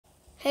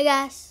Hey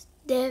guys,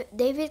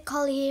 David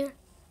Colley here.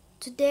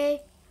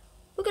 Today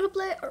we're gonna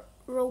play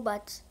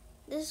robots.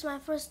 This is my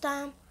first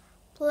time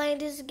playing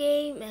this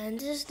game and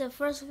this is the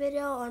first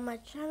video on my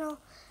channel.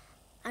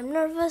 I'm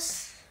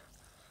nervous,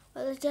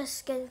 but let's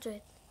just get into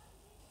it.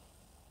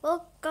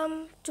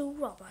 Welcome to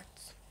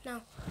Robots.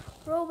 Now,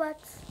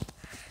 Robots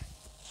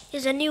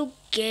is a new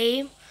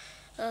game,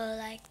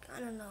 I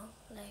don't know,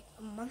 like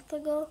a month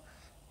ago.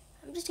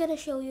 I'm just gonna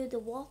show you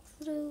the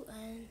walkthrough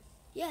and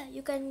yeah,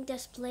 you can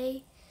just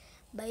play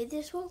by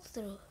this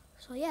walkthrough.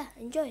 So yeah,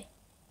 enjoy.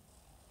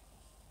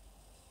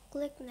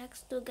 Click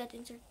next to get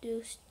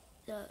introduced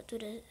to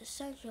the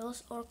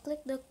essentials, or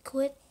click the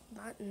quit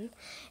button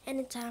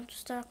anytime to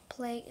start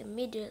playing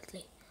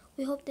immediately.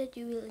 We hope that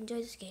you will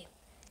enjoy this game.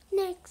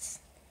 Next,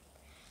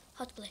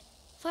 how to play.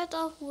 Fight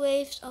off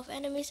waves of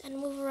enemies and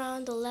move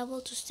around the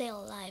level to stay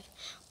alive.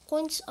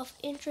 Points of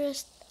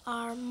interest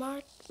are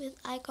marked with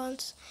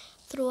icons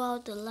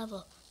throughout the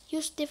level.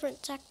 Use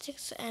different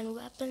tactics and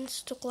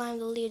weapons to climb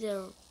the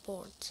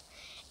leaderboards.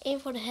 Aim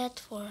for the head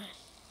for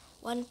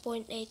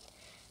 1.8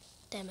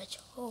 damage.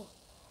 Oh,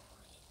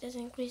 it does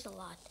increase a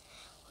lot.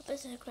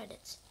 Weapons and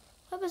credits.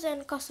 Weapons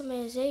and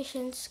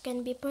customizations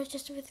can be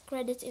purchased with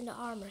credits in the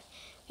armor,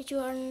 which you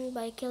earn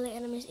by killing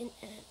enemies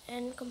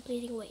and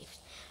completing waves.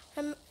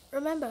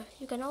 Remember,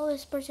 you can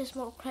always purchase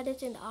more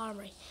credits in the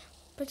armory.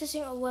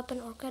 Purchasing a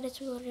weapon or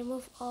credits will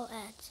remove all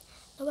ads.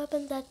 The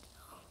weapon that...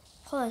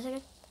 Hold on a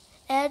second.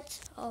 Ads?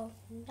 Oh,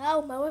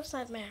 no, my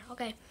website, man.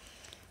 Okay.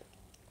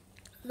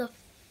 The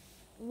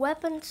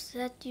weapons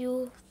that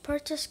you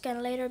purchase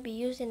can later be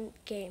used in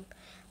game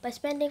by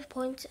spending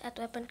points at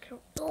weapon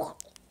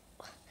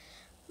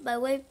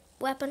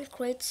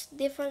crates.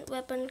 Different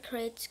weapon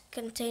crates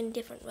contain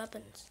different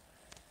weapons.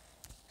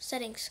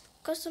 Settings.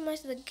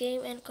 Customize the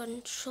game and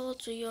control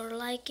to your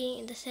liking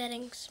in the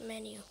settings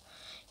menu.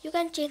 You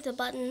can change the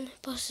button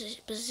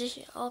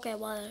position. Okay,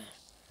 well,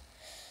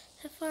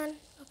 have fun.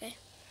 Okay.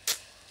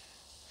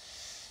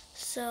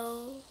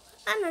 So,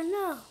 I don't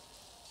know.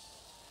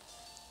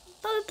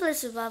 Probably play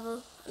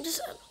survival. I'm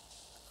just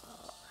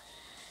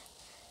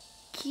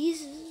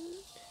keys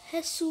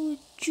Hesu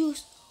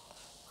juice.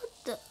 What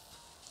the?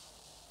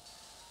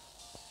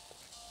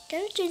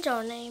 Can we change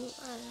our name?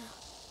 I don't know.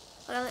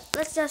 Okay,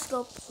 let's just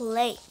go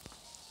play.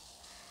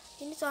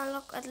 You need to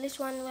unlock at least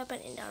one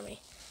weapon in the army.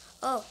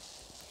 Oh,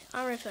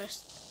 army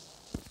first.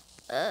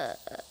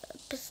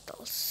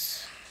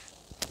 Pistols.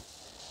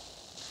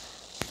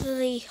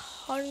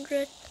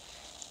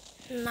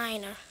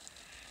 309er.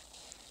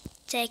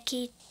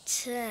 Techie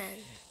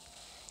 10.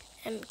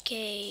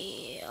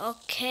 MK.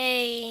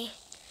 Okay.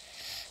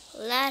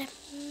 Lot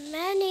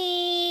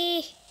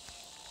many.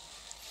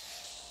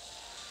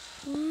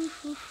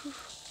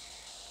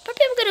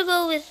 Probably I'm gonna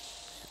go with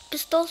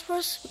pistols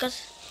first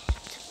because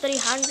it's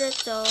 300,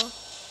 so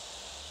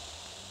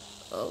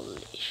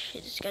holy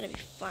shit, it's gonna be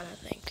fun, I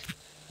think.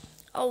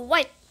 Oh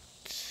wait,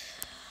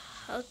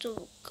 how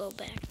to go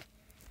back?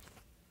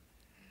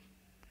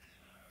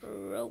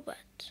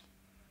 Robot.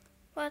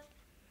 What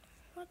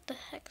the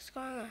heck is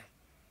going on?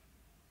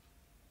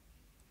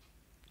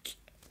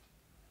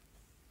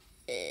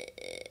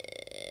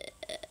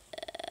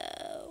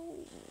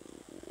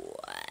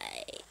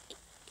 Why?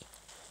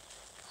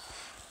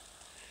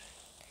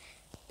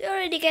 We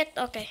already get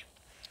okay,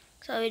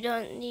 so we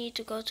don't need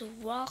to go to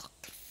walk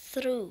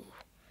through.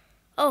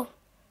 Oh,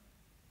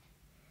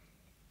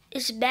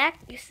 it's back.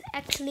 It's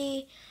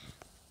actually.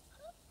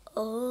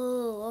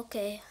 Oh,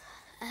 okay.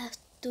 I have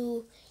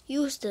to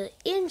use the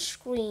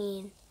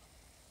in-screen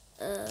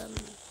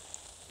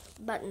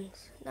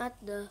buttons, not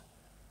the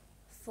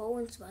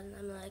phones button.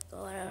 I'm like,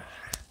 oh, whatever.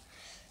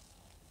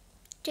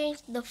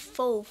 Change the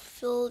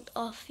field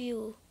of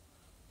view.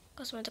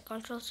 Customize the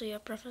controls to your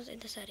preference in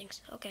the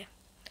settings. Okay.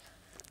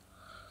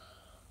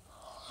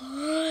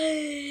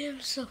 I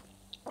am so.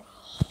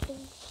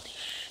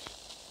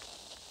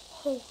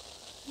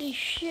 Holy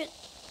shit.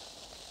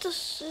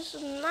 This is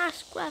a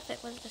nice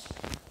graphic. What's this?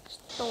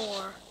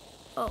 Store.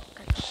 Oh,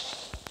 okay.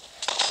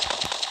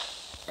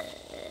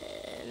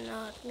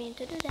 Not mean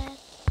to do that.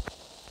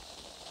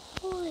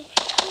 Holy shit.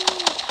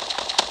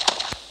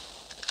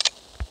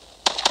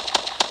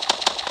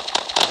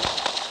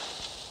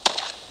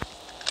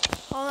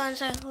 Hold on a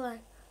second, hold on.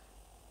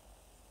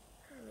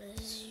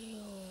 Resume.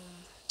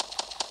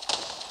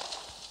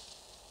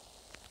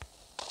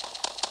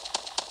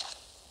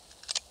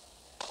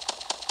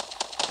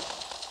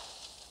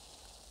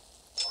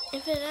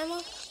 Infinite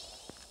ammo?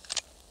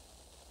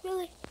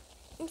 Really?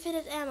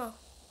 Infinite ammo.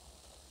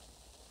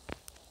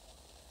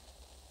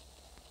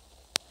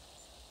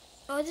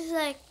 Oh, this is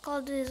like Call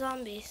of Duty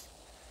Zombies,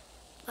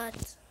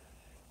 but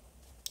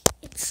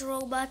it's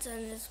robots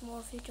and it's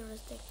more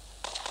futuristic.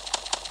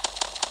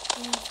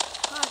 And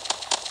hot.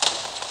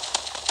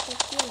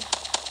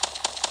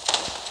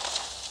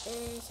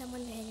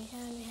 Someone behind me,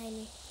 someone behind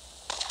me.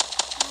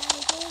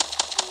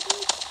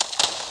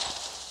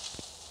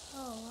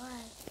 Oh,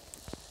 what?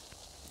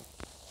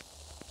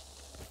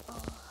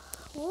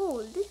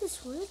 Oh, this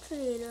is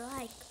literally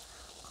like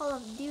Call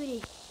of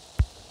Duty.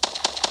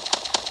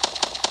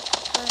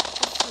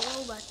 it's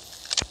robots.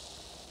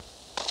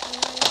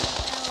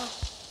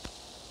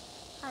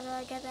 How do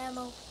I get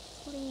ammo?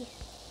 Please.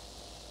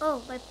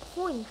 Oh, my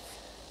points.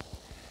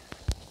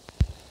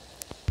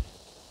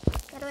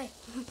 Get away.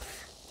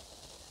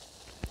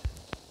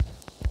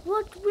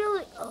 What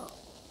really? Oh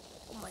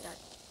my god.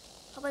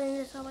 How about in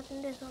this? How about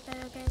in this? Okay.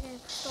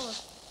 Store.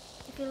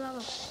 Refill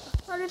ammo.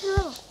 Oh, refill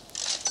ammo.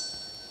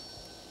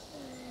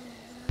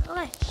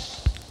 Okay.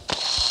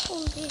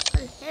 Holy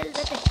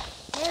helvete.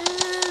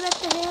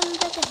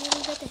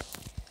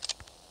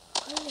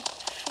 Holy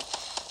shit.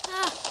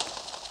 Ah.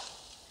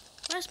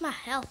 Where's my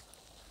health?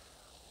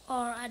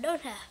 Or I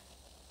don't have.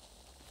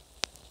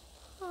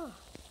 Oh.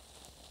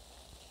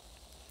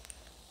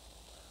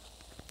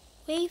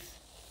 Wave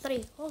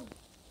 3. Oh.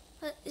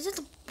 Is it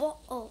a ball?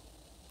 Oh.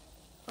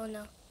 Oh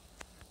no.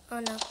 Oh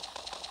no.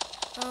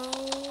 Oh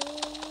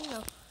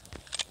no.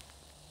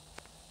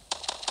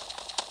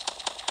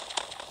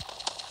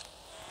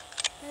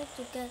 I have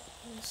to get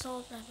an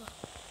assault rifle.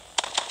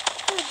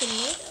 Is it a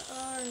grenade?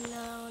 Oh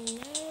no.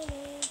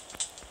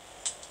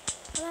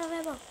 I don't have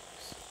ammo.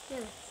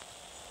 Really?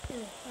 Oh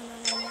no.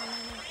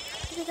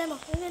 I need ammo.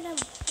 No.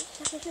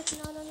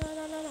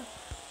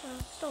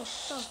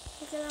 Stop.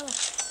 Give me ammo.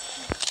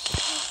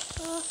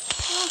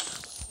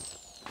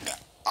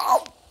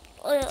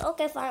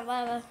 Okay, fine,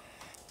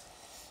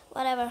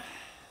 whatever.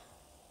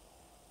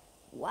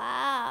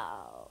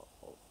 Wow.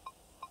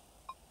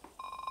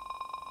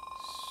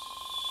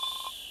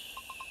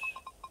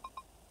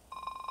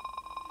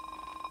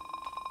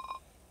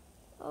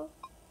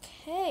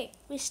 Okay,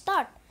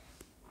 restart.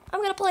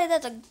 I'm gonna play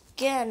that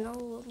again.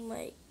 Oh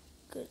my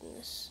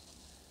goodness.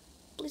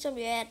 Please don't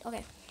be bad.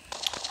 Okay.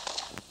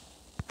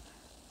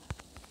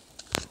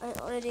 I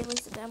already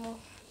wasted ammo.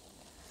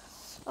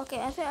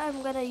 Okay, I think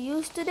I'm gonna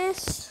use to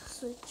this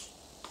switch.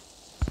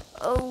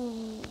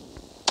 Oh,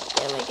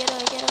 get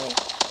away.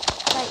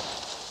 Like,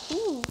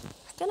 ooh,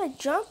 can I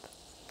jump?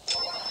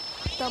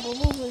 Double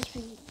movement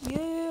speed.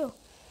 Yeah.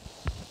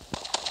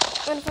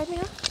 Wanna fight me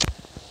now?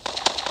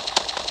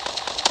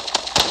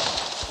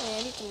 Okay, I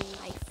need a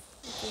knife.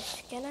 Okay,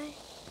 can I?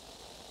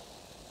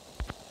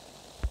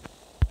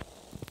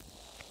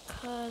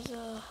 Cause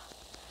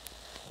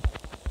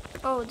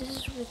oh, this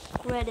is with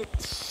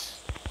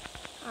credits.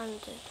 And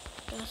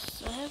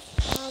because I have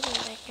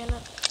 1,000, I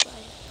cannot buy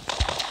it.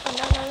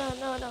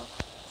 Oh, no.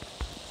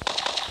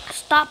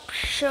 Stop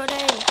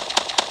shooting.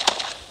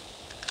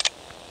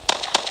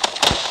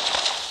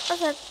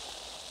 What's that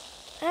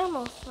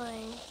ammo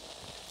thing?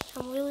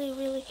 I'm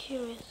really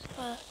curious.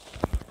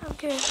 I'm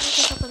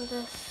curious what up on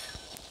this.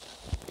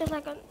 There's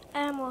like an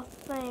ammo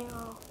thing.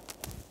 Oh,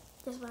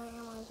 this is my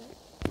ammo, is it?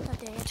 God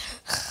dang it.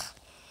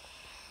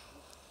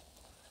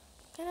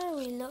 Can I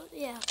reload?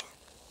 Yeah.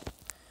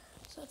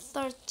 So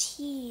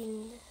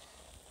 13.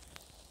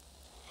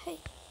 Hey.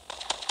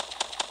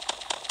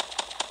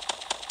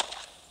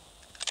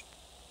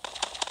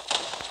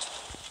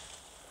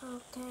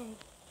 Okay.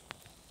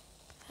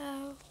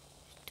 How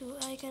do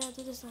I gonna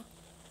do this now?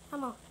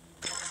 Ammo.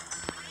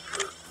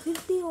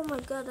 50? Oh my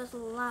god, that's a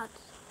lot.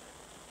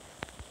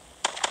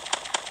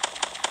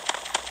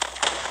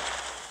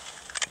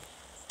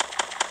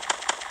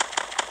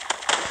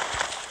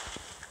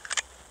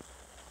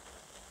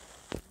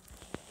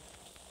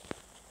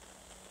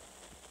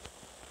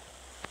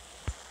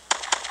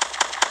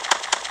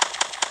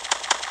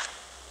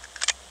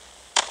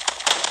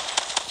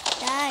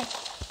 Die.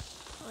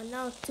 Oh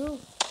no, 2.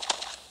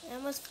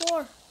 Almost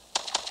 4.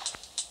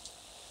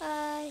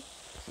 Bye.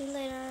 See you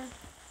later.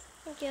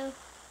 Thank you.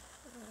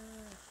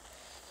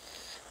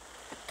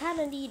 I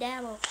kinda need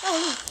ammo.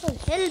 Oh,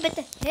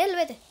 helvete.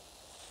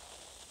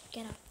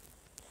 Get up.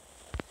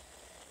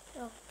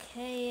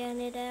 Okay, I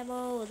need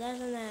ammo. There's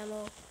an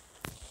ammo.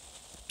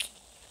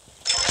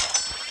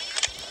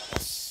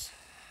 Yes.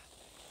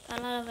 Got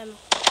a lot of ammo.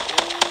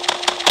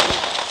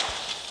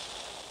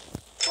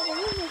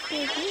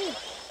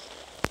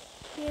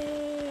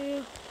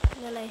 Yeah.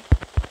 Really.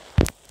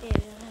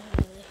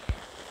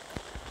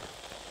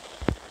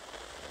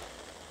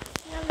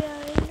 Now we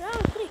are in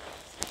round 3.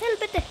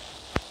 Helvete.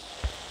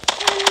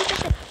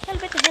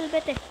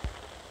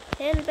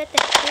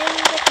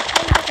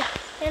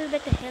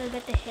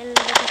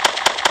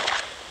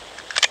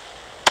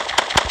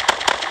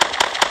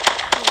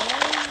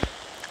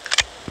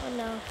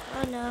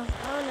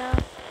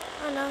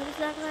 Oh no, just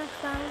like last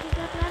time.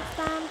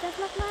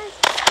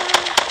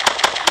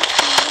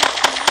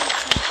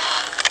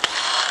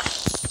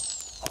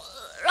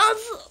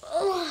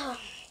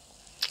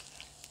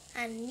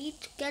 I need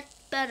to get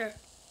better.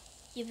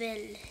 You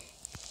will.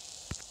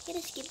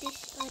 Gonna skip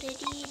this already?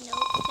 No.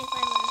 Okay,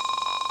 fine.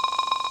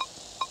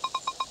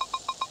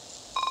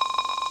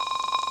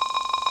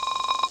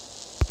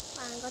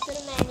 Fine, go to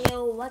the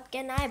menu. What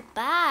can I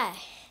buy?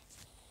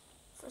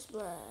 First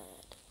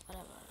blood.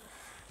 Whatever.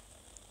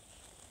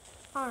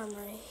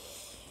 Armory.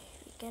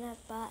 We cannot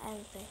buy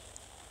anything.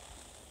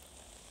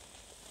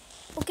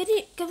 Oh, can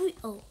we?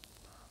 Oh,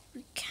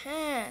 we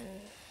can.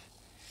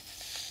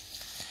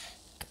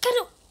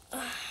 I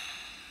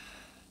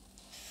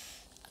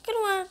kind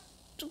of want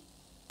to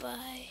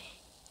Bye.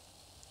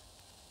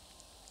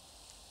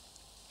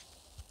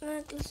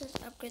 Let's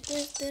just upgrade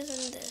this, and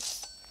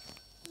this.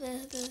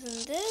 This,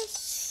 and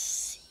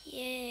this.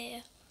 Yeah.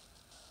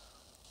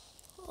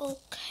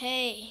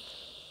 Okay.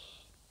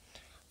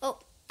 Oh,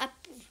 up.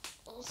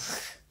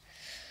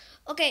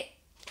 Okay,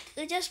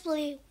 let's just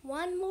play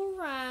one more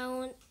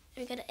round.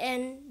 We're gonna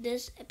end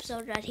this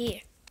episode right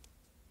here.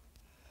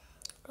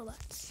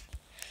 Robots.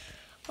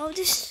 Oh,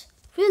 this is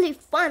really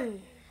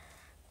fun.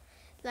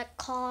 Like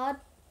COD,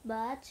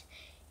 but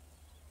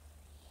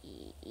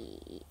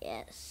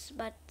yes,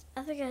 but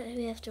I think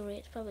we have to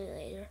read probably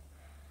later.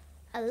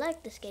 I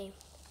like this game.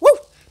 Woo!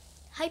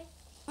 Hype.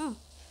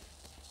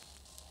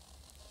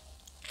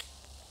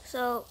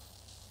 So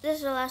this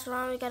is the last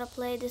round we gotta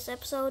play this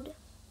episode.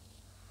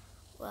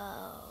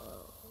 Wow,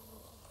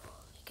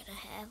 we're gonna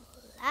have a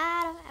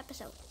lot of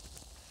episodes.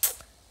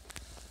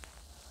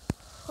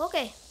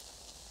 Okay.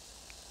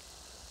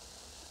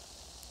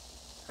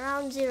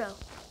 Round 0.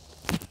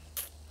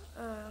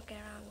 Okay,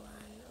 round 1.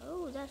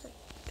 Oh, that's a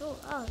door.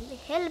 Oh,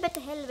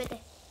 helvete.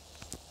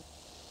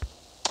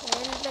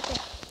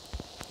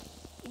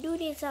 You do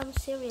need some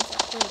serious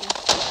upgrading.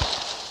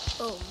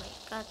 Oh my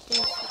god, this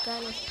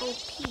gun is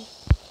OP.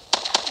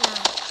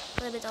 Now,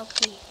 a little bit OP.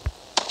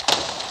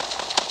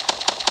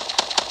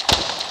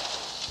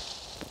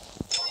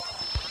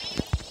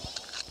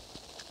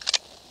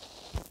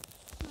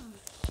 I'm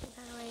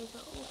not ready to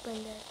open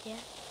that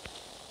yet.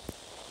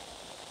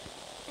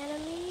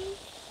 Enemy.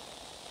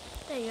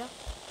 There you go.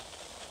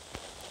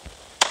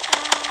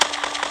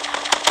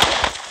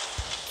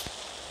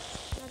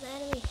 Another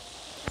enemy.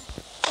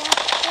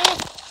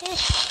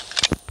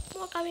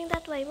 More coming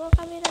that way. Helvete.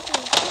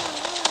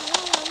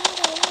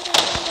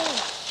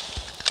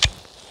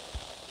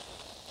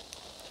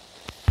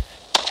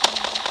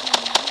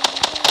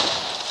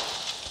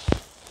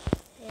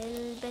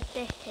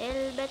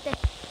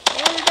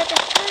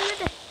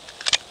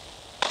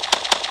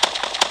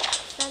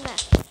 Stand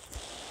back.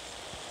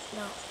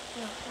 No.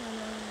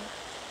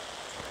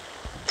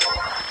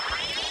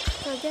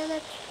 So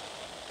damage.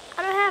 I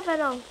don't have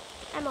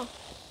ammo.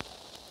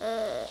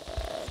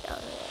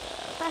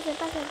 Pass it.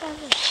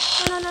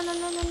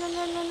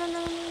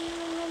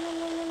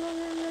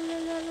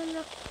 No.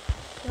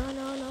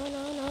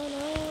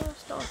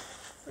 Stop.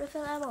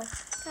 Refill ammo.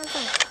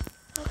 Cancel.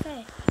 Okay.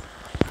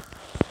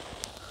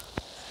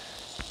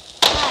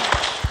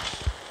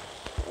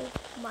 Oh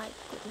my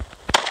goodness.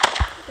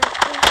 That's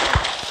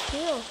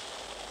kill.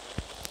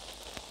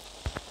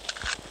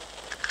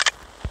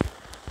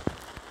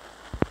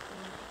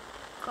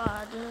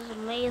 God, this is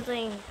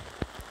amazing.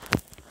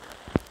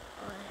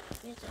 Oh,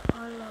 it's an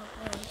armor.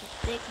 Oh, it's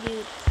a big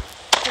dude.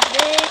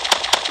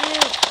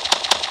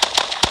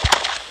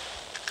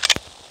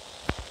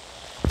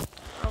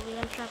 Oh, we're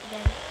gonna trap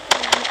again.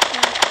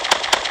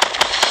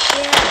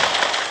 Yeah.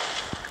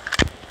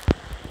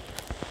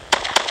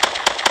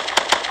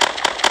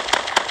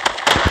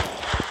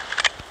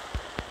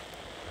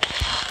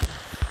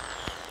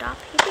 Stop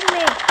hitting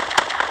me.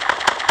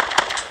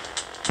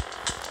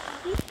 Are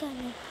we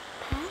gonna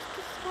pass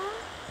this guy?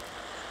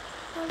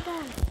 Hold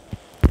on.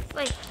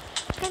 Wait,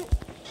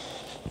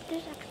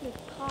 there's actually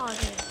pause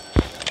here.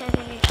 Okay.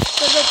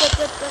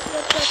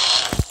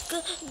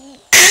 Good.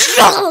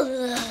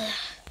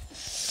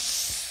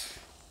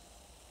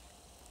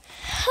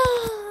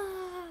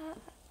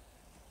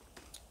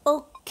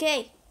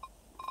 Okay.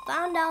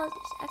 Found out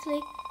it's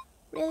actually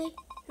really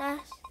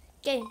nice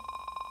game.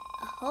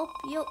 I hope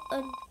you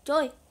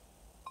enjoy,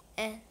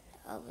 and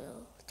I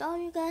will tell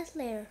you guys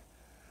later.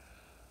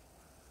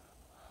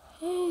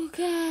 Oh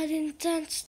god, intense